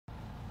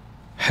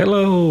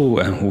Hello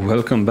and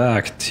welcome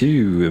back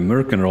to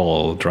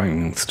Merkenroll,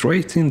 driving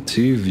straight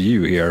into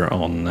view here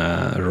on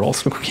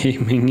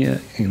Rawslowgaming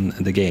in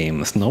the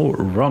game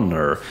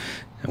SnowRunner.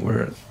 And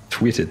we're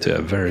treated to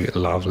a very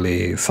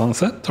lovely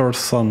sunset or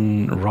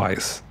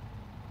sunrise.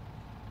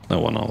 No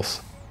one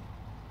knows.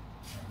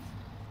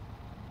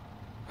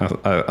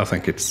 I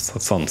think it's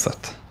a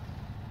sunset.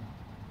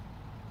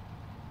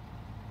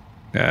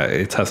 Yeah,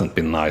 it hasn't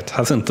been night,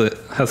 hasn't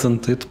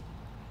it,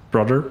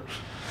 brother?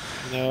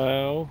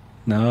 No.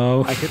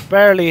 No. I could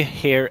barely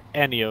hear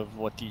any of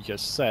what you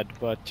just said,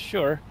 but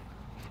sure.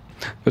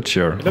 But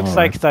sure. It looks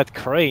like that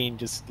crane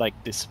just like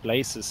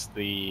displaces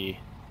the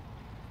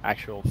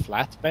actual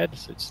flatbed,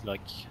 so it's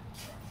like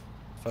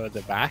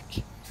further back.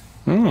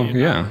 Oh,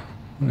 yeah.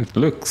 It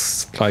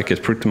looks like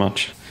it pretty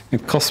much.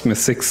 It cost me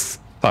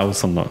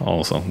 6,000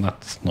 also.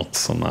 That's not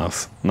so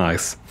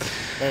nice.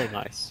 Very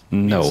nice.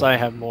 No. Means I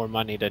have more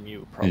money than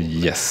you, probably.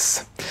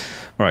 Yes.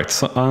 Right,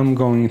 so I'm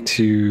going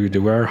to the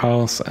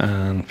warehouse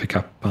and pick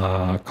up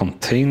a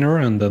container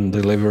and then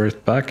deliver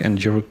it back,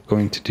 and you're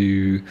going to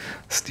do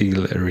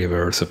Steel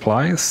River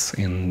supplies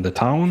in the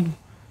town.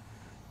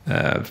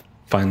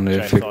 Finally,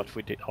 Which I thought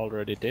we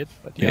already did,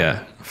 but yeah.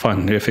 Yeah,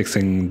 finally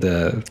fixing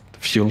the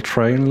fuel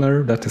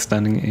trailer that is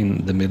standing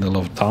in the middle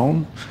of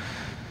town.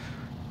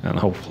 And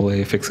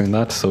hopefully fixing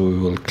that, so we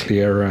will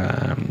clear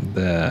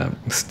the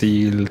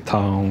Steel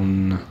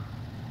Town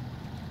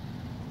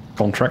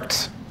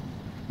contracts,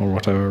 or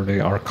whatever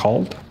they are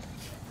called.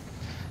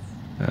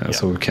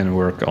 So we can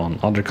work on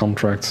other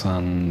contracts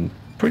and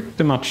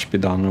pretty much be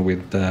done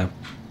with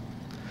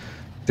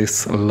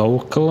this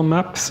local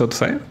map, so to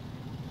say,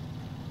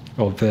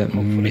 of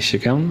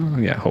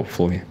Michigan. Yeah,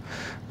 hopefully.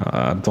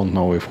 I don't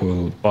know if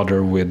we'll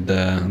bother with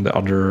the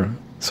other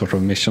sort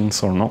of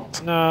missions or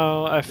not.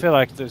 No, I feel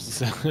like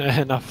there's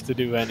enough to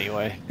do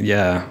anyway.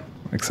 Yeah,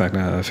 exactly.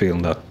 I feel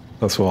that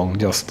as well.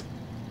 Just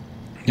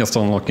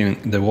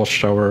unlocking the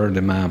watchtower,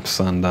 the maps,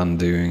 and then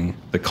doing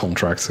the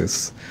contracts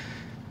is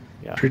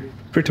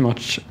pretty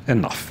much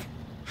enough.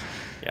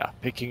 Yeah,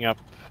 picking up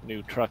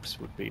new trucks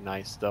would be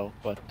nice though,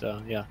 but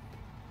yeah.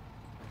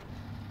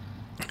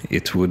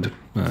 It would.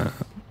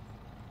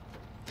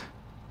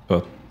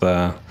 But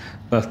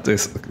that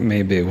is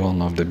maybe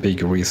one of the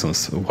big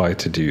reasons why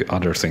to do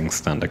other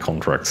things than the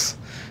contracts,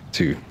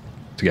 to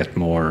get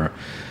more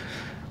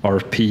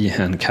RP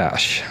and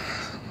cash,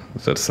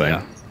 so to say.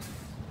 Yeah.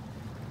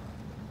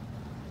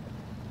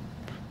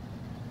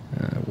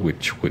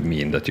 Which would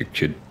mean that you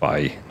could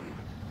buy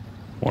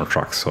more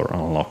trucks or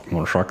unlock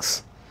more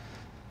trucks.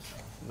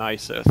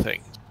 Nicer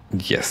thing.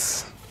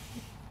 Yes.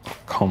 Oh,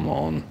 come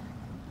on.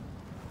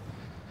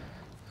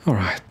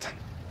 Alright.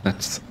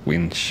 Let's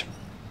winch.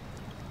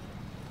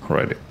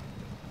 Already.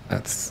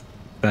 That's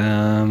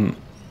damn.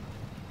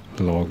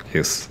 Log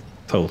is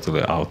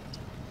totally out.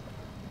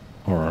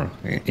 Or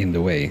in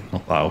the way.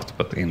 Not out,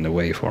 but in the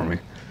way for me.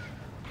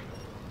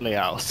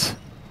 Layout.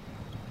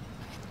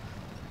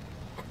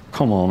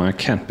 Come on, I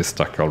can't be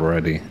stuck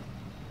already.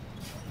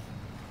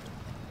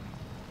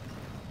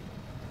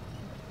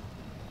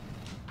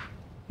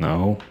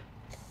 No.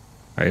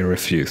 I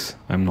refuse.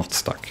 I'm not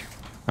stuck.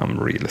 I'm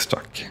really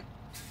stuck.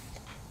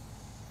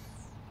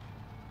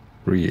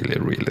 Really,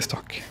 really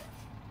stuck.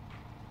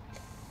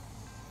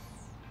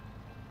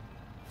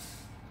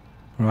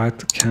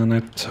 Right, can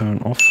I turn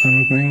off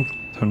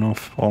anything? Turn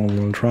off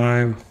all-wheel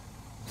drive.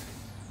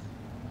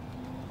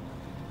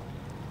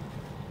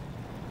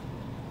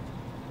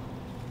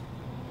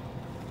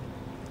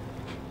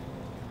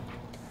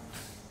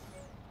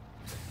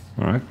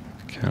 Alright,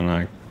 can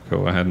I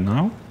go ahead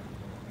now?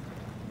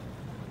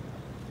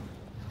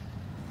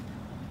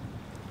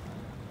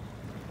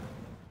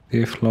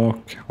 Diff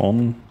lock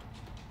on.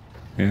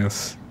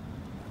 Yes.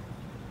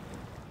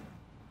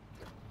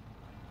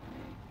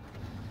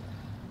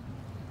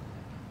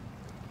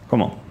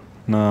 Come on.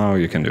 Now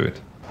you can do it,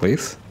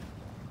 please.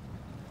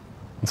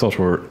 I thought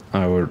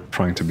I were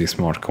trying to be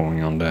smart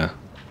going on the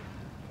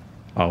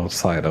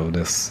outside of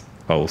this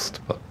post,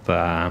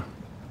 but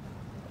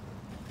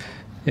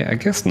yeah, I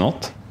guess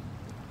not.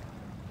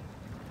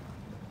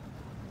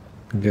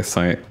 I guess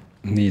I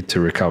need to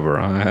recover.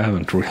 I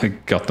haven't really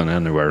gotten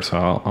anywhere,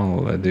 so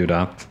I'll do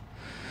that.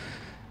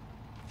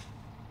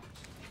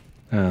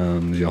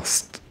 And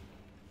just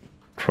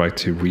try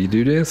to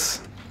redo this.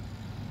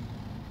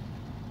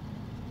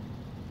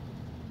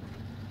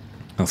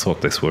 I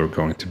thought this were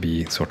going to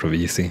be sort of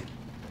easy.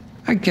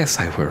 I guess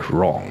I were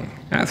wrong,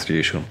 as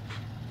usual.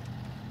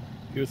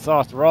 You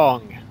thought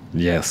wrong.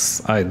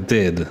 Yes, I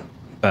did.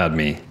 Bad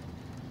me.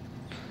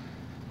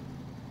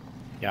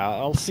 Yeah,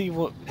 I'll see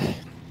what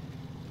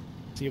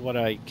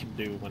I can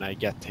do when I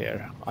get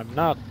here.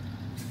 I'm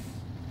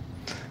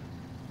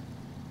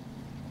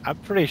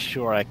pretty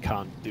sure I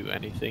can't do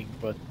anything,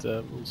 but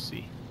we'll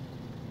see.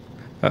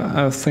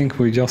 I think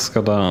we just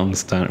gotta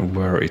understand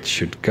where it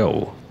should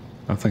go.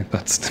 I think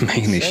that's the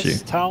main issue.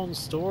 It's town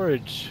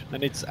storage,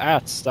 and it's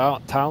at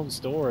town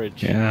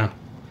storage. Yeah.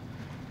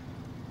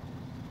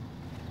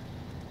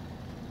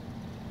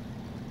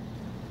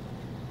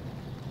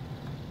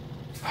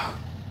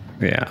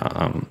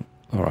 Yeah,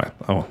 alright.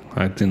 Oh,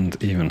 I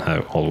didn't even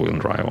have all-wheel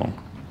drive on.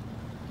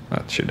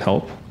 That should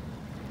help.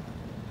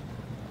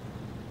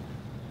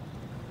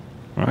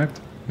 Right,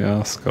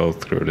 just go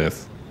through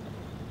this.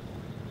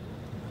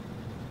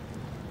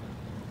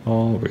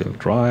 All-wheel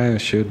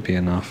drive should be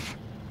enough.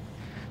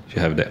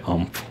 You have the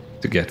umph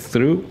to get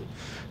through,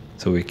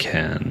 so we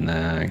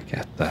can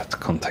get that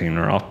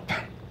container up,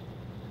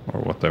 or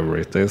whatever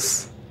it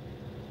is,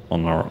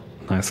 on our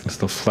nice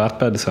little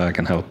flatbed, so I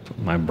can help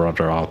my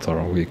brother out,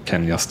 or we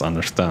can just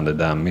understand the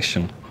damn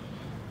mission.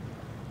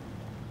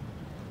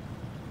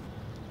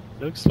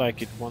 Looks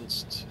like it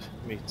wants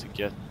me to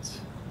get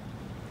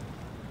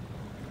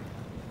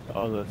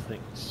other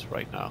things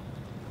right now.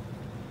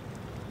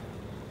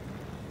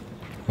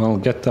 Well,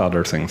 get the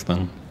other things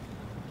then.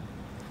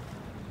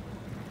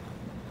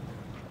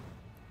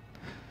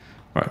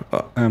 Right,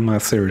 am I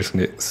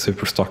seriously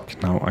super stuck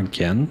now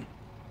again?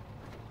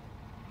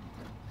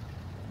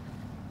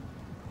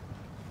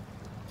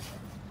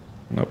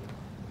 Nope.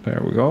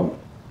 There we go.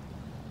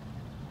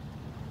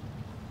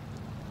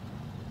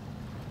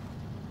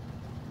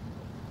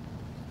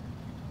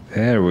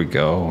 There we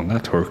go.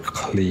 That worked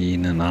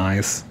clean and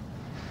nice.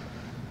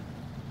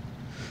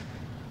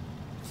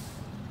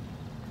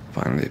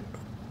 Finally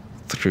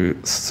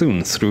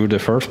soon through the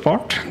first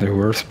part, the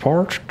worst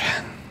part.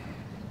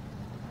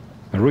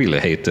 I really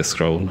hate this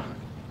road.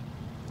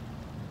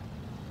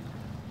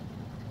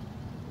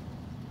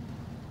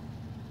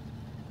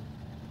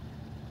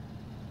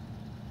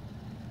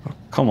 Oh,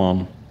 come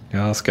on,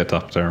 just get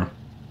up there.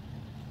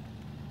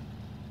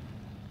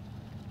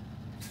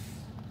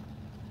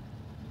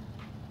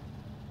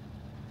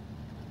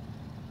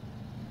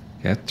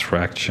 Get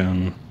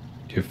traction,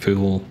 you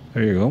fool.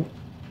 There you go.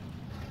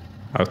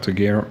 Out of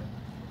gear.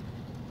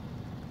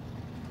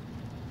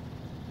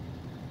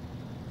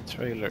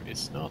 Trailer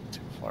is not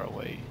too far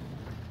away.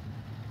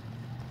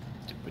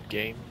 Stupid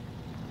game.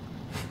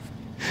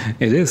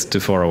 It is too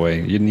far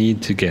away. You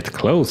need to get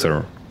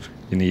closer.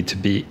 You need to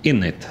be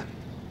in it.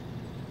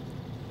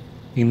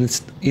 In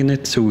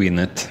it to win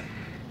it.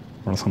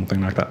 Or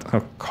something like that.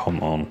 Oh, come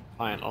on.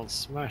 Fine, I'll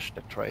smash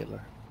the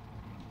trailer.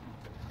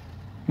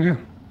 Yeah.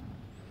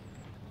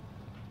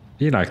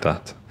 Be like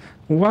that.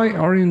 Why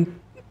are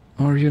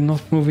you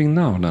not moving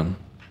now then?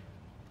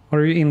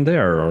 Are you in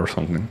there or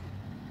something?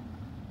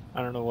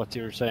 I don't know what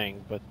you're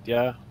saying, but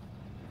yeah,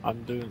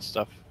 I'm doing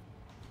stuff.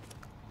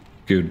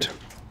 Good.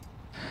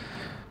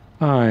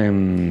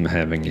 I'm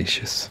having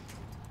issues.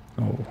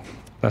 Oh,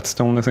 that's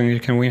the only thing you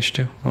can wish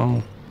to?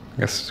 Well, I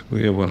guess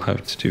we will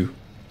have to do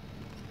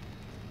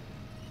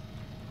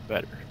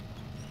Better.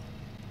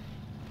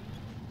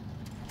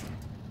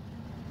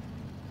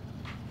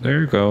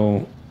 There you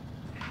go.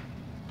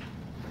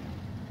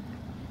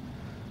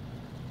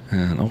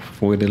 And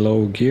off with the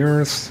low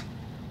gears.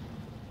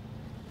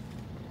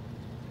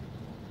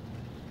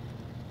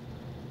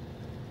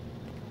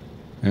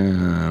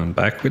 And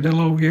back with the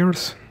low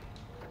gears.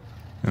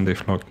 And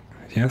diff lock.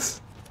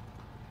 Yes.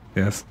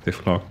 Yes,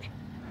 diff lock.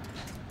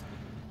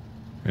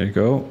 There you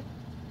go.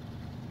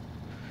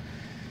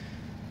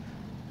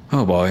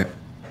 Oh boy.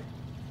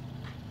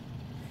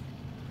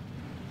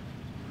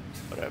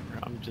 Whatever,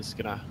 I'm just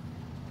gonna...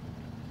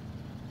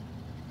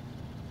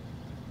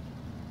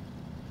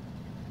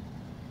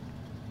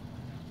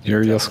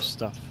 You're get just... other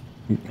stuff,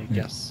 I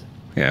guess.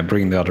 Yeah,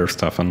 bring the other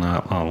stuff and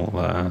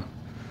I'll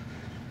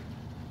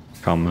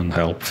come and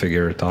help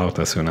figure it out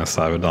as soon as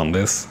I've done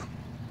this.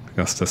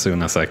 Just as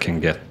soon as I can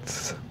get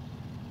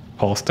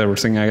past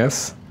everything, I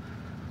guess.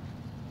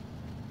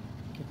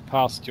 Get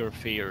past your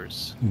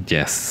fears.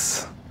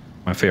 Yes.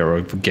 My fear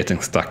of getting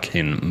stuck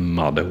in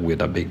mud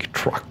with a big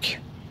truck.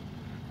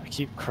 I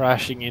keep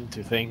crashing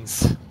into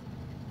things.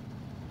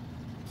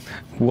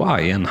 Why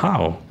and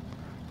how?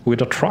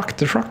 With a truck?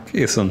 The truck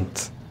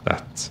isn't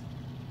that.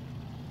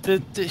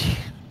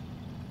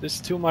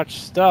 There's too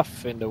much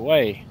stuff in the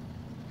way.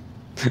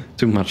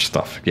 Too much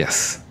stuff,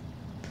 yes.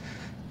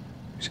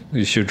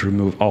 You should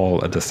remove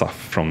all of the stuff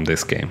from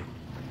this game.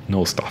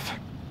 No stuff.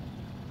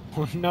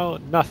 No,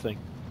 nothing.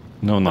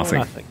 No nothing.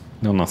 No nothing.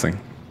 No nothing.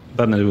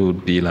 Then it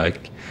would be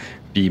like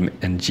Beam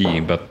and G,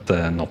 but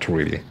not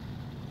really.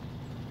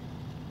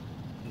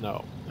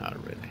 No, not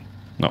really.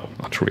 No,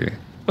 not really.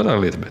 But a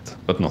little bit,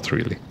 but not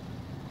really.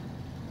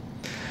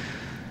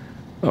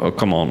 Oh,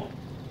 come on.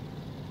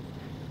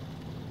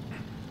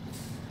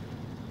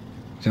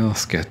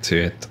 Just get to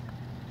it.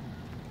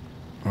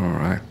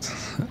 Alright.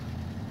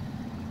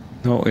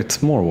 No,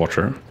 it's more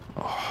water.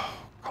 Oh,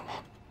 come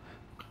on.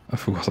 I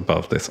forgot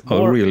about this.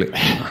 Oh, really?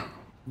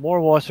 More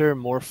water,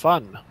 more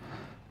fun.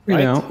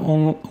 Really? Right?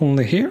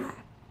 Only here?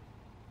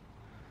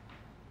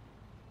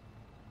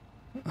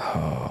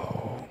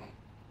 Oh.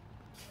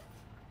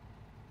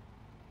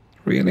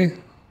 Really?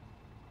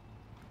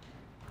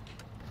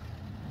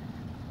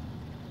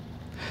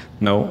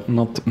 No,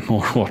 not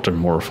more water,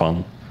 more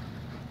fun.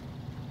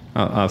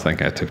 I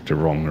think I took the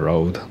wrong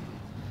road.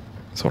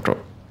 Sort of.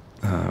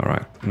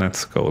 Alright,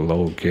 let's go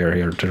low gear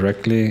here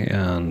directly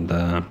and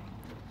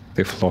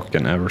diff lock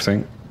and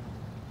everything.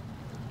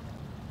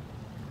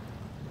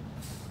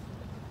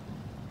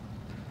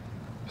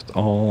 Put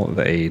all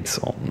the aids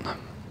on.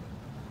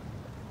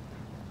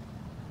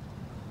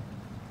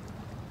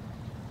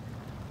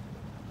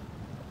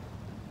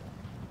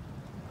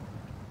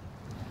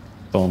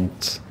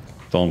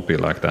 Don't be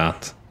like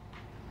that.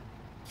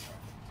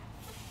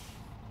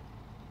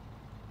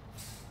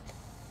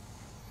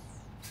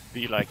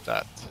 Be like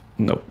that.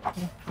 Nope.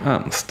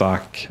 I'm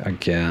stuck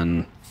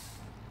again.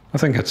 I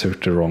think I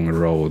took the wrong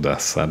road,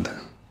 as said.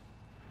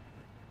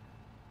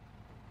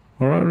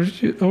 Or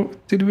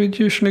did we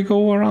usually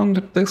go around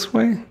it this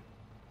way?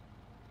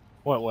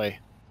 What way?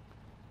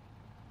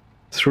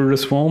 Through the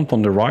swamp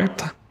on the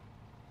right?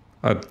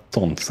 I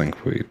don't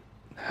think we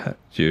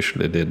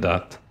usually did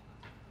that.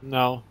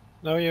 No,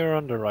 you're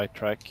on the right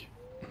track.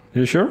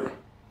 You sure?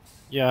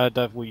 Yeah,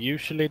 that we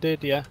usually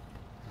did, yeah.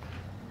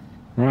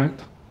 Right.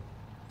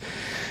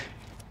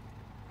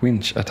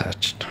 Winch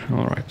attached.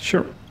 Alright,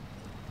 sure.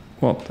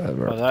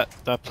 Whatever. Well,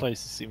 that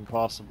place is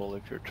impossible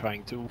if you're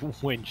trying to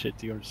winch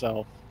it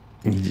yourself.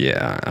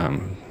 Yeah,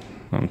 I'm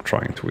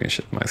trying to winch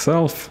it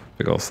myself,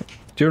 because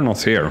you're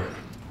not here.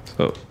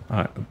 So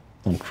I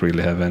don't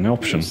really have any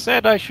option. You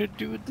said I should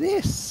do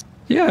this!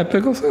 Yeah,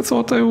 because I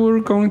thought I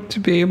were going to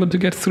be able to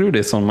get through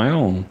this on my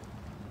own.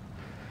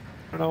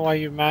 I don't know why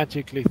you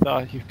magically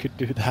thought you could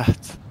do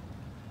that.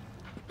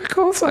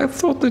 Because I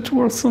thought it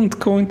wasn't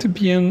going to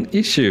be an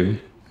issue.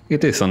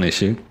 It is an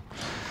issue.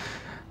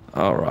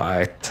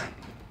 Alright.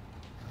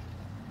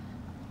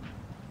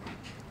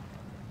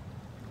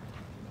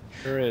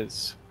 There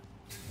is.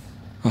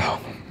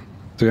 Oh.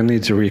 Do I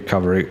need to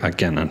recover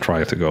again and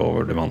try to go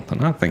over the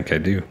mountain? I think I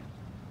do.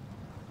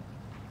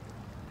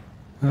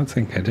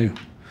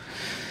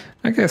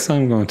 I guess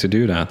I'm going to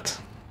do that.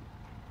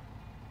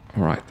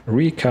 Alright,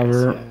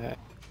 recover.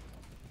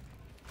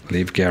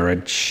 Leave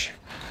garage.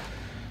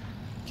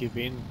 Give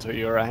in to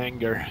your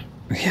anger.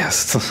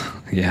 Yes,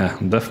 yeah,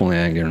 definitely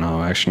anger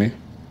now, actually.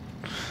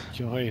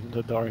 Join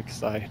the dark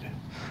side.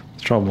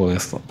 The trouble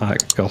is, I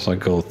gotta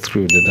go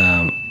through the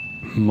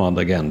damn mud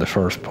again, the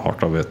first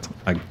part of it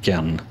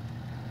again.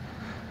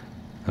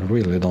 I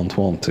really don't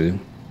want to.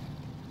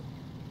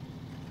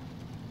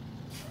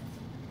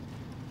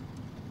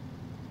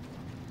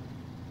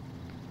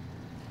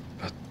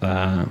 But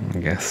I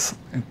guess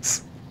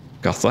it's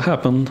gotta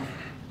happen.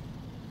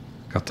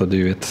 Gotta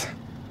do it.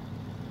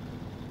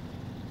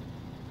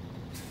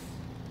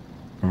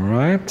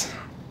 Alright,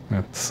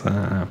 let's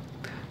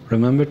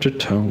remember to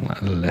turn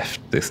left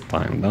this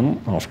time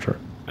then, after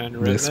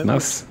this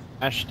mess.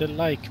 Smash the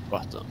like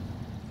button.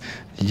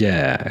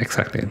 Yeah,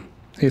 exactly.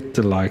 Hit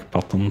the like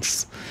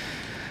buttons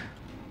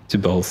to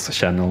both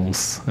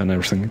channels and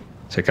everything.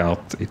 Check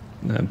out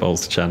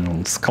both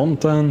channels'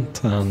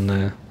 content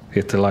and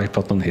hit the like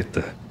button, hit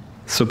the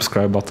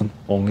subscribe button.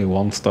 Only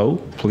once though,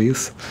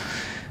 please.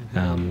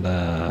 And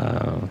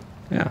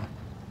yeah.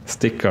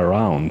 Stick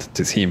around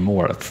to see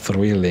more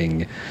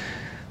thrilling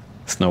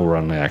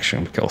SnowRunner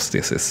action, because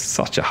this is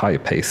such a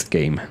high-paced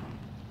game.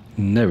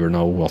 Never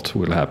know what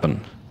will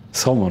happen.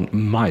 Someone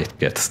might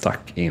get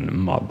stuck in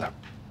mud.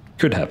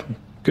 Could happen.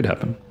 Could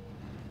happen.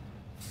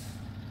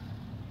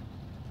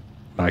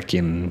 Like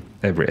in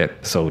every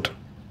episode.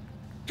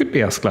 Could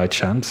be a slight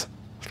chance.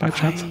 Slight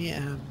chance.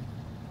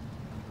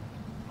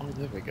 Oh,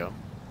 there we go.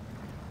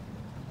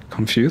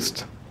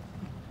 Confused?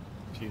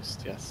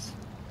 Confused, yes.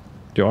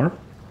 You are?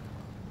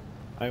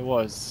 I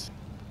was.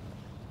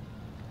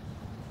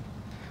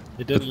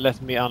 It didn't let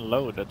me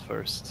unload at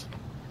first.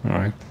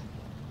 Alright.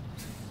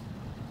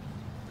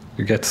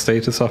 You get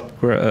status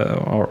upgrade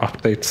or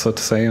updates, so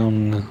to say,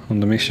 on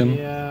the mission.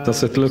 Yeah,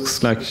 does it look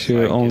like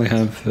you only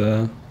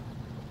have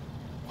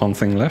one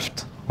thing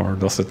left, or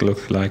does it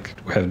look like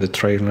we have the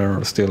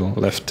trailer still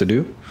left to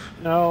do?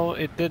 No,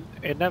 it did.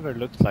 It never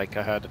looked like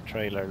I had a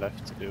trailer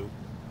left to do.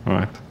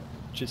 Alright.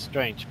 Which is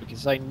strange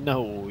because I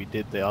know we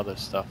did the other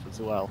stuff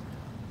as well.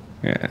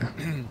 Yeah.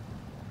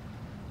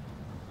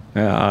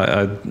 Yeah,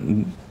 I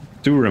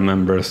do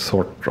remember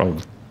sort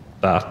of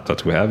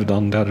that we have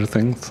done the other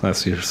things,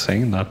 as you're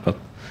saying that, but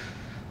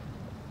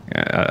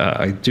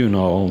I do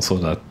know also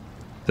that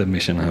the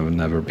mission have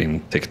never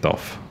been ticked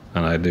off,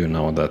 and I do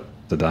know that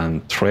the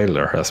damn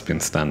trailer has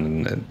been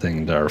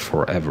standing there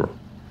forever.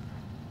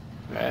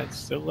 Yeah, it's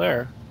still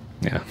there.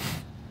 Yeah.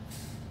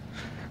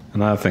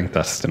 And I think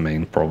that's the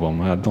main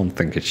problem. I don't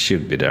think it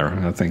should be there.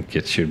 I think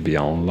it should be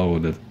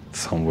unloaded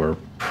somewhere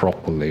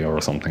properly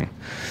or something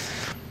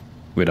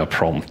with a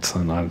prompt,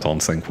 and I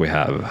don't think we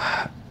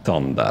have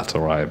done that,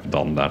 or I've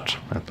done that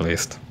at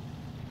least.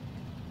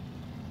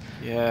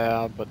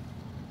 Yeah, but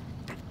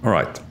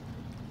alright,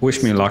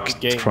 wish me luck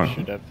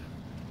trying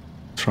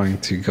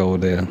to go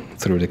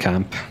through the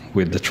camp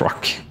with the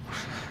truck.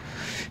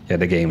 Yeah,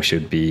 the game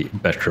should be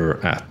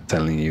better at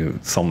telling you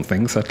some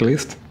things at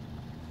least.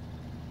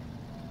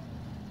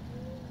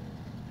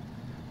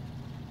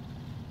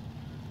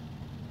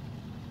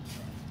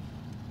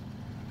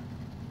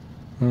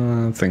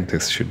 I think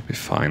this should be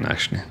fine,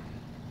 actually.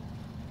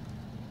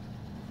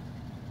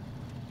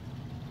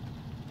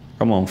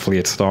 Come on,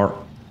 Fleet Star.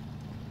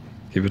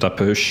 Give it a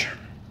push.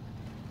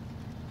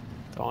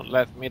 Don't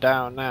let me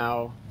down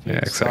now. Yeah,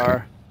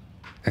 exactly.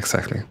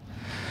 exactly.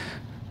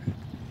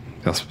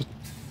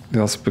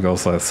 Just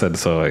because I said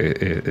so,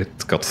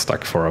 it got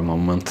stuck for a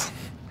moment.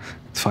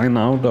 It's fine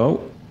now,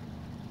 though.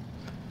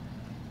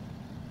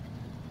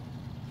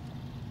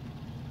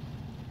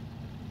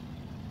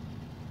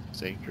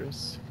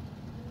 Dangerous.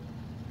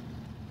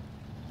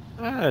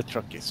 The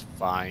truck is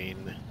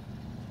fine.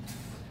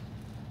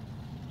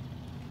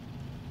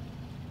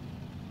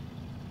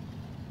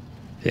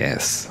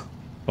 Yes,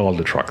 all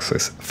the trucks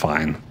is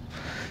fine.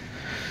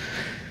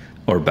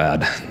 Or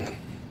bad.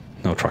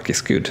 No truck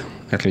is good,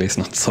 at least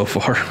not so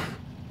far.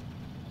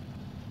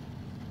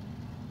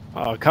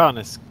 Khan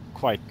is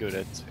quite good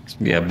at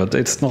exploring. Yeah, but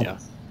it's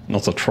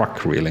not a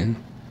truck, really.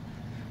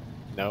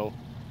 No.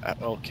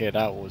 Okay,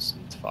 that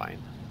wasn't fine.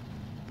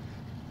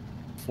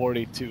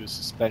 42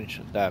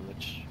 suspension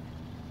damage.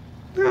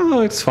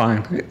 No, it's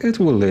fine. It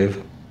will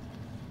live.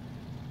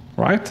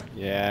 Right?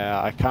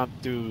 Yeah, I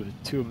can't do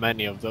too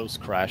many of those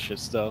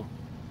crashes, though.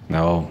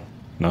 No.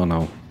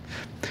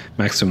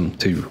 Maximum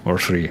 2 or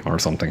 3 or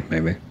something,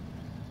 maybe.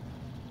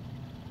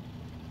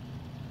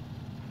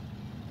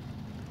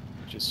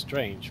 Which is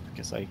strange,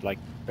 because I, like,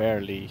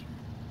 barely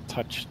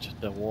touched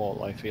the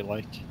wall, I feel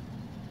like.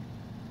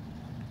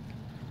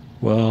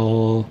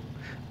 Well,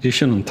 you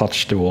shouldn't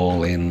touch the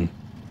wall in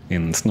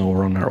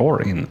SnowRunner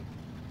or in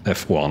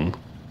F1.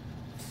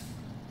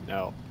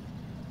 No.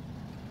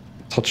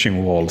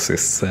 Touching walls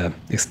is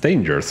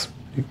dangerous.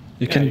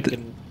 You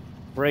can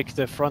break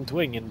the front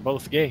wing in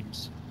both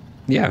games.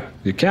 Yeah,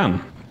 you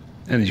can.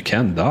 And you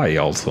can die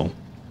also.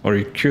 Or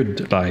you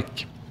could,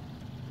 like,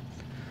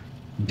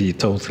 be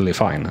totally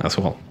fine as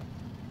well.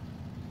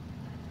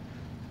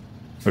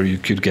 Or you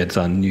could get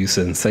a new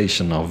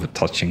sensation of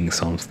touching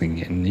something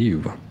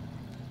new.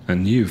 A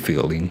new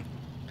feeling.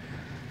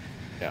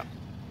 Yeah.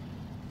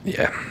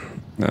 Yeah.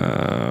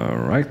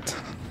 Right.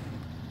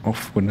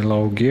 Off with the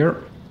low gear.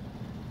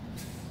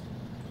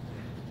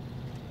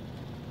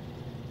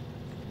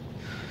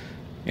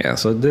 Yeah,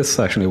 so this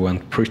actually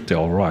went pretty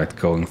alright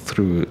going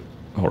through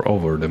or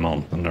over the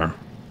mountain there.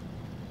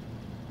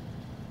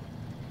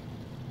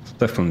 It's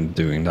definitely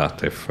doing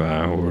that if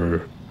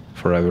we're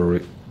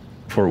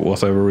for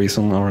whatever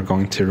reason are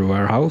going to the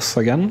warehouse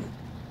again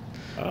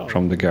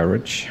from the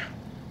garage.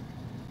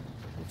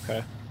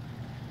 Okay.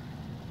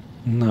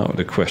 Now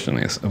the question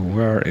is,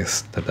 where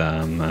is the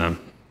damn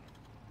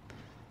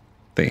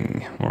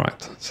thing?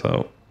 Alright,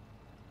 so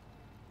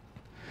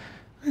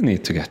I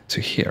need to get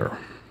to here.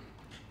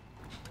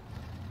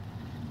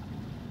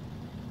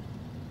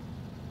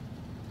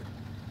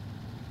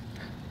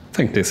 I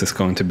think this is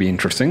going to be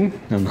interesting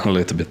and a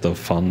little bit of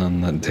fun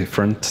and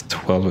different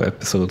 12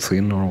 episodes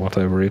in or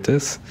whatever it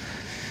is.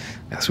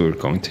 As we're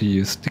going to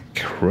use the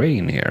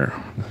crane here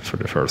for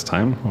the first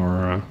time,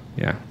 or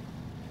yeah,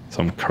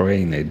 some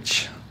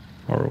craneage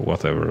or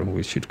whatever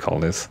we should call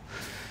this.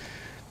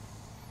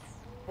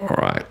 All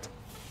right.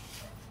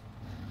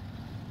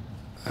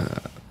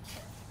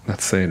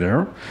 Let's say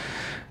there.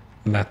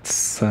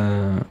 Let's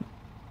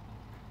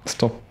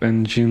stop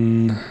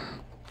engine,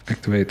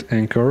 activate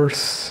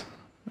anchors.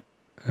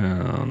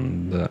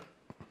 And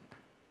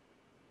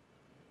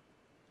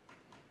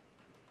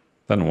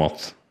then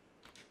what?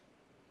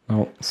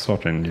 Oh,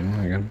 start engine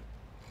again.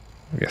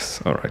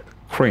 Yes, alright.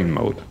 Crane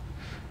mode.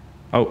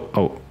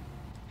 Oh.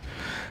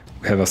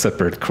 We have a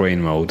separate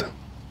crane mode.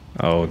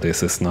 Oh,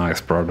 this is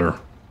nice, brother.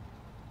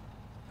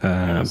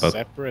 But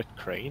separate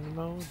crane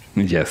mode?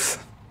 Yes.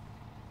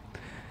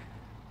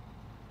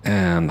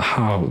 And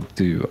how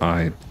do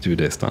I do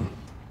this then?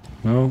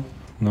 No.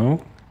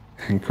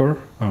 Anchor?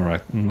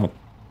 Alright, not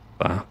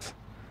that.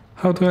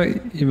 How do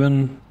I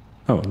even...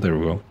 Oh, there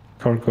we go.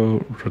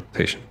 Cargo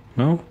rotation.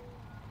 No?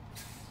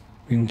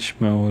 Winch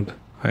mode.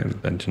 Idle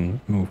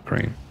engine. Move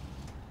crane.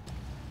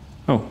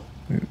 Oh,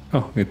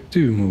 it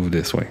do move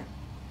this way.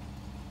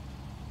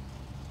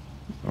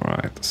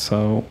 Alright,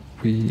 so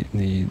we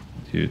need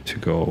you to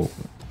go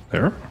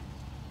there.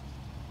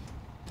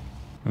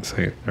 Let's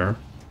say it there.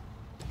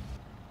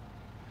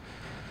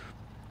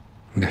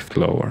 Lift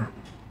lower.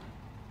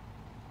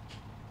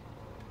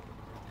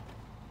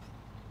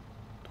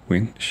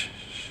 Winch.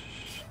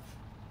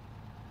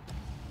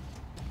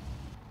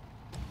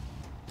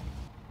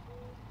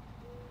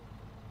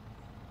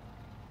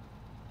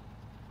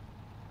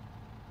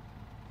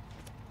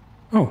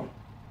 Oh,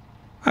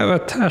 I've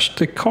attached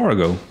the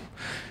cargo.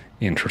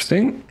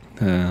 Interesting.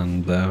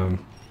 And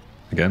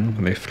again,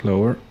 lift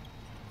lower.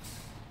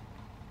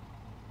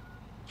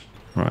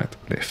 Right,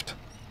 lift.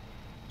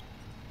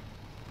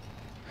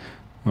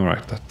 All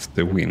right, that's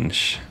the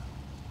winch.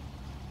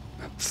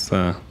 That's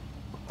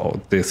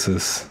oh, this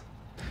is.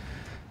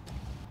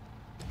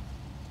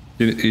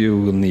 You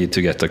will need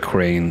to get a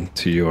crane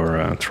to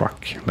your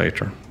truck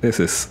later. This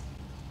is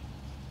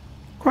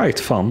quite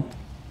fun,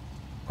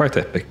 quite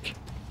epic,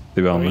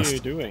 to be honest.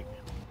 What are you doing?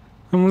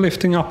 I'm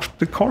lifting up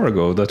the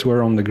cargo that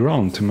were on the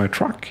ground to my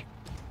truck.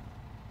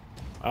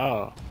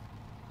 Oh.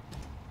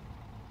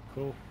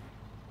 Cool.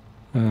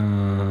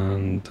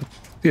 And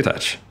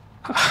detach.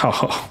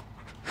 Oh,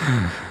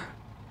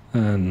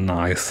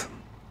 nice.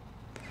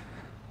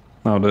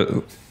 Now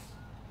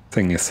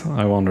Thing is,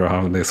 I wonder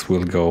how this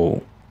will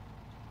go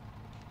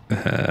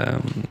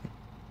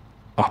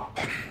up.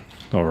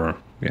 Or,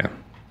 yeah.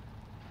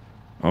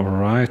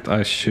 Alright,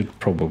 I should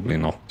probably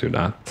not do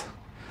that.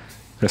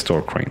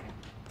 Restore crane.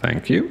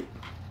 Thank you.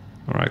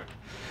 Alright.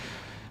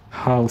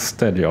 How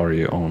steady are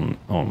you on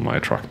my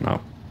truck now?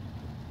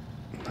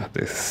 That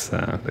is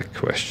the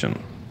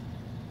question.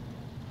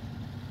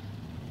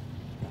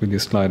 Will you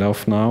slide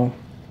off now?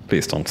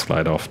 Please don't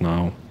slide off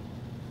now.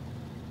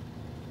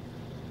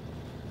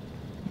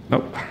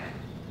 Nope.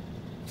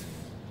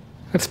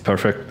 It's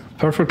perfect.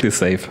 Perfectly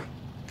safe.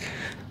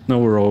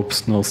 No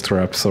ropes, no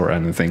straps or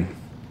anything.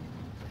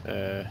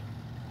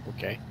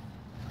 Okay.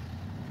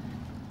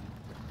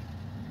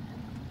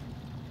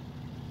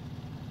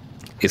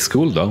 It's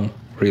cool though.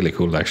 Really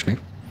cool actually.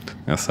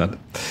 As said.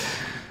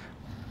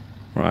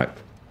 Right.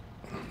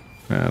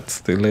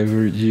 Let's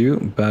deliver you,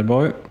 bad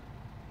boy.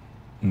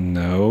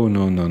 No,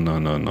 no, no, no,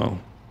 no, no.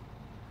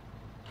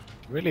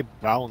 Really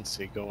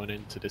bouncy going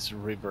into this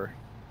river.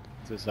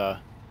 There's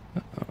a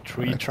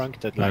tree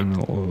trunk that like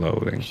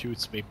unloading.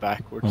 shoots me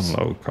backwards.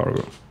 Unload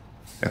cargo.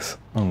 Yes,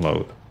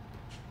 unload.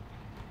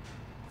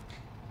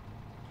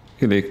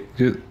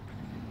 You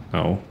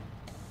no.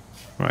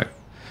 Right.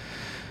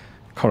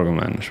 Cargo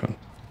management.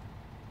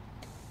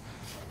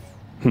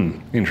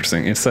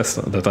 Interesting. It says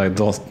that I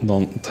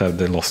don't have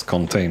the lost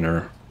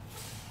container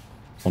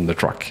on the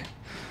truck.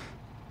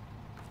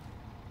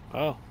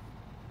 Oh.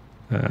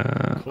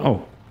 Cool.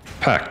 Oh,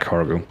 pack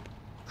cargo.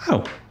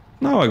 Oh,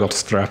 now I got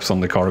straps on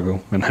the cargo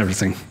and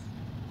everything.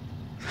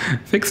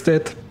 Fixed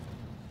it.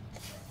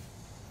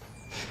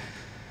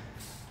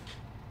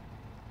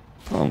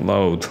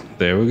 Unload.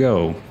 There we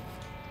go.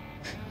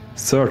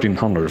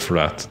 1,300 for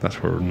that.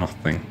 That were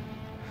nothing.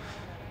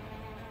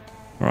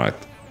 Right.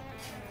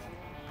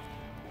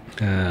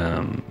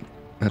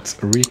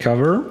 Let's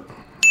recover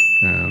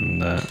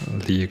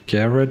and leave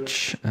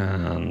garage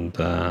and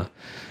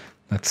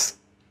let's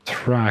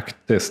track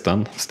this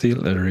then.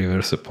 Steal the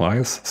river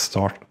supplies.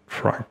 Start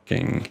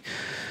tracking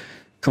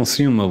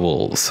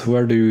consumables.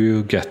 Where do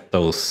you get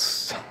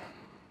those?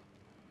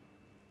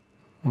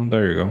 Oh,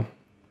 there you go.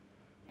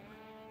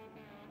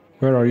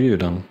 Where are you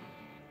then?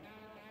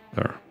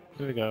 There.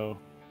 There we go.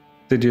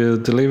 Did you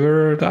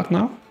deliver that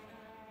now?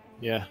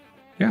 Yeah.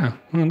 Yeah,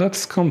 well,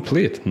 that's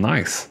complete.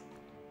 Nice.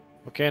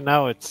 Okay,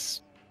 now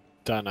it's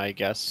done, I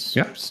guess.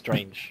 Yeah.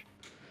 Strange.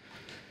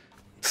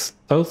 It's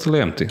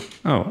totally empty.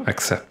 Oh,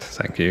 accept.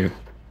 Thank you.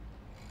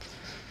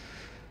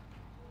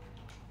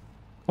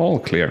 All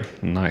clear.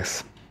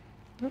 Nice.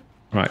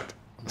 Right.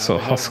 So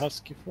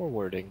Husky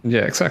forwarding.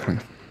 Yeah, exactly.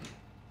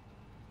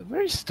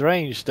 Very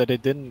strange that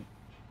it didn't.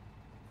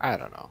 I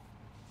don't know.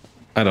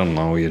 I don't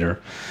know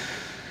either.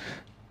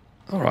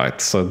 All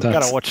right, so that's.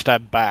 Gotta watch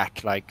that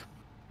back, like,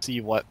 see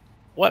what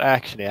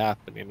actually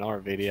happened in our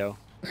video.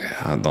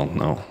 Yeah, I don't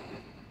know.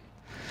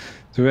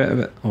 Do we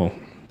have? Oh,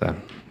 that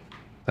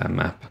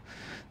map.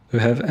 Do we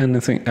have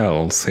anything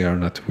else here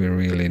that we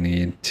really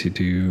need to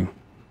do?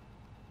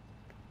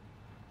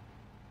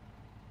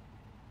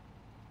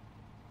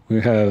 We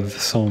have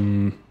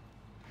some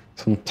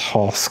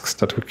tasks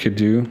that we could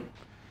do.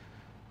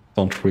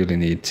 Don't really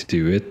need to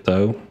do it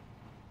though.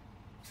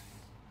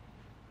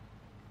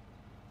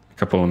 A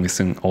couple of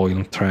missing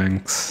oil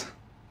tanks.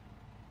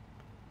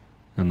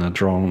 And the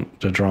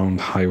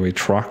drowned highway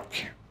truck.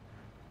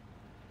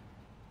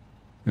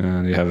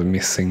 And you have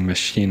missing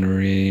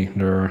machinery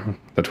there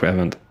that we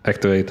haven't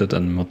activated,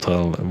 and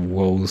motel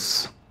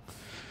woes.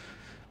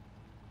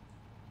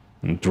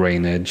 And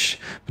drainage.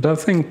 But I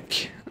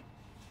think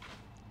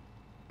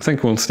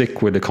we'll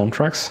stick with the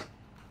contracts.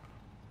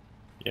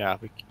 Yeah,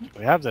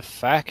 we have the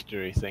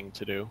factory thing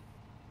to do.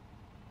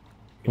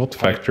 What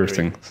factory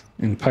things?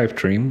 In Pipe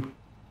Dream?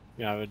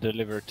 Yeah, we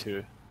deliver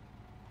to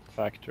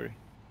factory.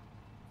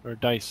 Or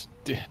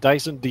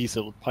Dyson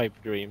Diesel Pipe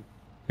Dream.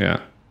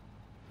 Yeah.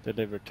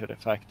 Delivered to the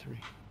factory.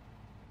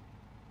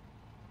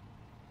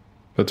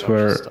 But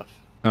where?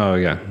 Oh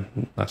yeah,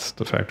 that's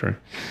the factory.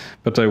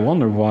 But I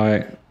wonder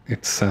why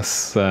it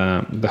says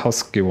the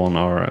Husky one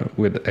are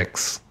with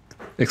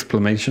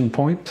exclamation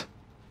point.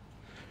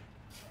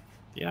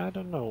 Yeah, I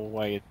don't know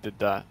why it did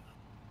that.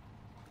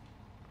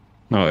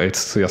 No,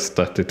 it's just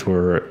that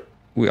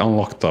we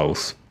unlocked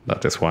those.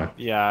 That is why.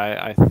 Yeah,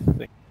 I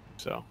think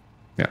so.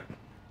 Yeah.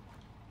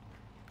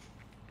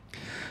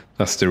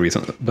 That's the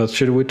reason. But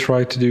should we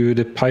try to do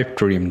the Pipe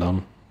Dream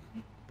then?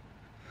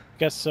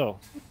 Guess so.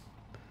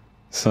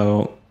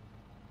 So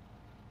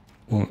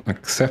we'll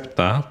accept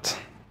that.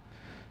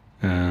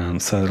 And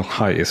saddle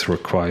high is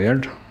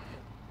required.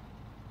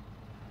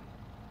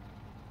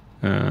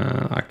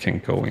 I can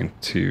go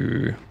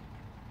into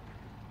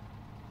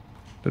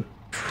the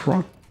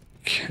truck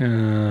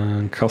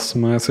and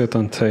customize it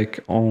and take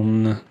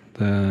on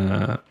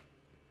the...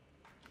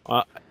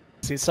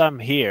 Since I'm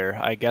here,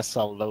 I guess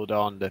I'll load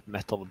on the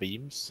metal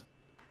beams.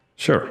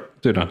 Sure,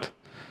 do that.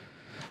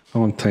 I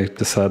want to take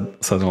the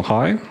saddle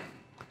high.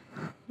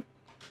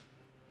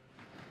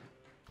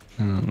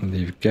 And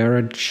leave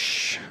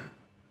garage.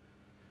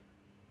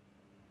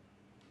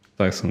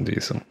 Dyson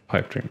Diesel,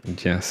 Pipe Dream,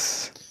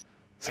 yes.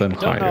 Same I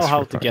don't height know is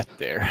how to required. get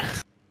there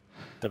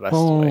the best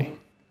Oh, way.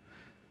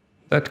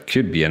 that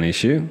could be an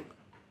issue.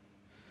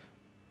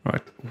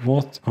 Right,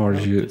 what are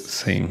you this-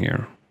 saying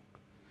here?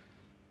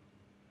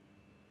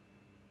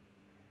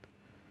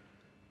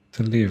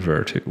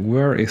 Deliver to.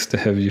 Where is the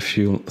heavy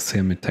fuel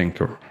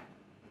semi-tanker?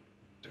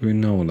 Do we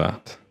know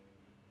that?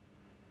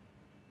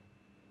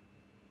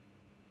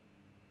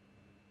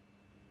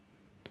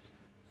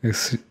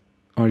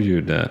 Are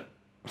you the...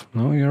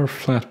 No, you're a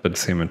flatbed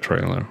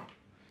semi-trailer.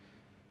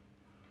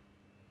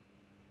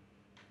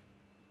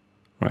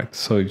 Right,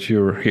 so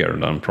you're here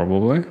then,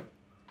 probably?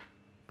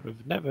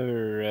 We've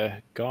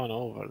never gone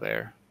over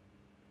there.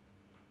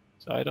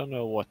 So I don't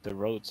know what the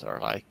roads are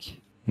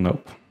like.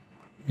 Nope.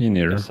 Me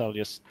neither. Guess I'll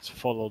just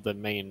follow the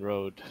main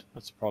road.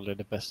 That's probably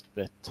the best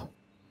bit.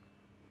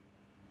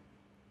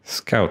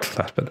 Scout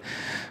flatbed.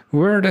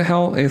 Where the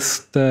hell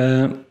is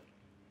the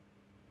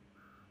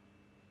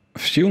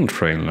fuel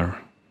trailer?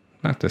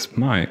 That is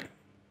my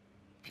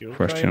Fuel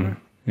question. trailer?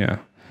 Yeah.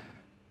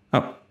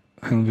 Oh,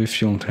 heavy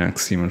fuel tank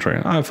seaman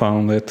trailer. I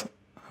found it.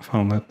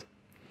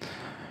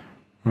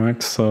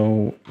 Right,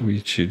 so we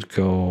should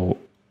go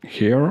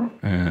here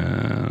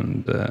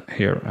and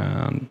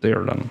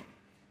there then.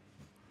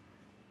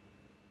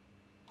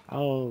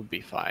 I'll be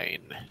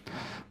fine.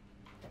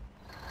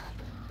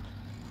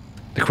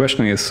 The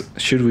question is,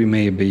 should we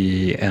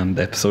maybe end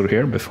the episode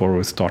here before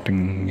we're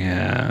starting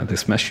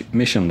this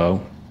mission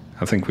though?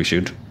 I think we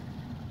should.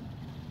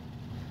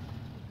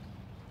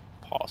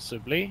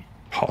 Possibly.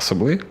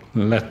 Possibly.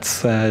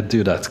 Let's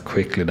do that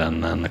quickly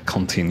then and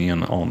continue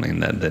on in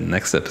the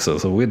next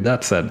episode. So with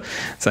that said,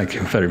 thank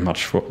you very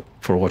much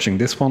for watching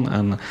this one,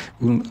 and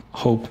we'll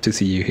hope to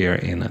see you here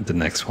in the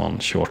next one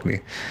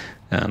shortly.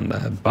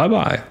 And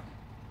bye-bye.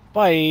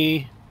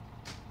 Bye!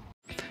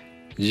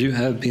 You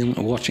have been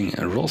watching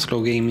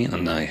Rawslowgaming,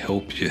 and I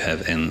hope you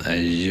have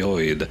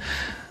enjoyed.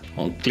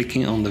 On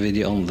clicking on the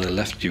video on the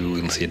left, you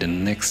will see the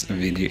next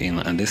video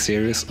in this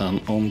series, and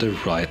on the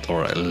right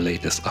our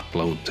latest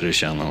upload to the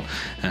channel.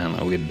 And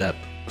with that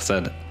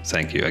said,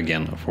 thank you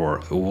again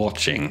for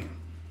watching.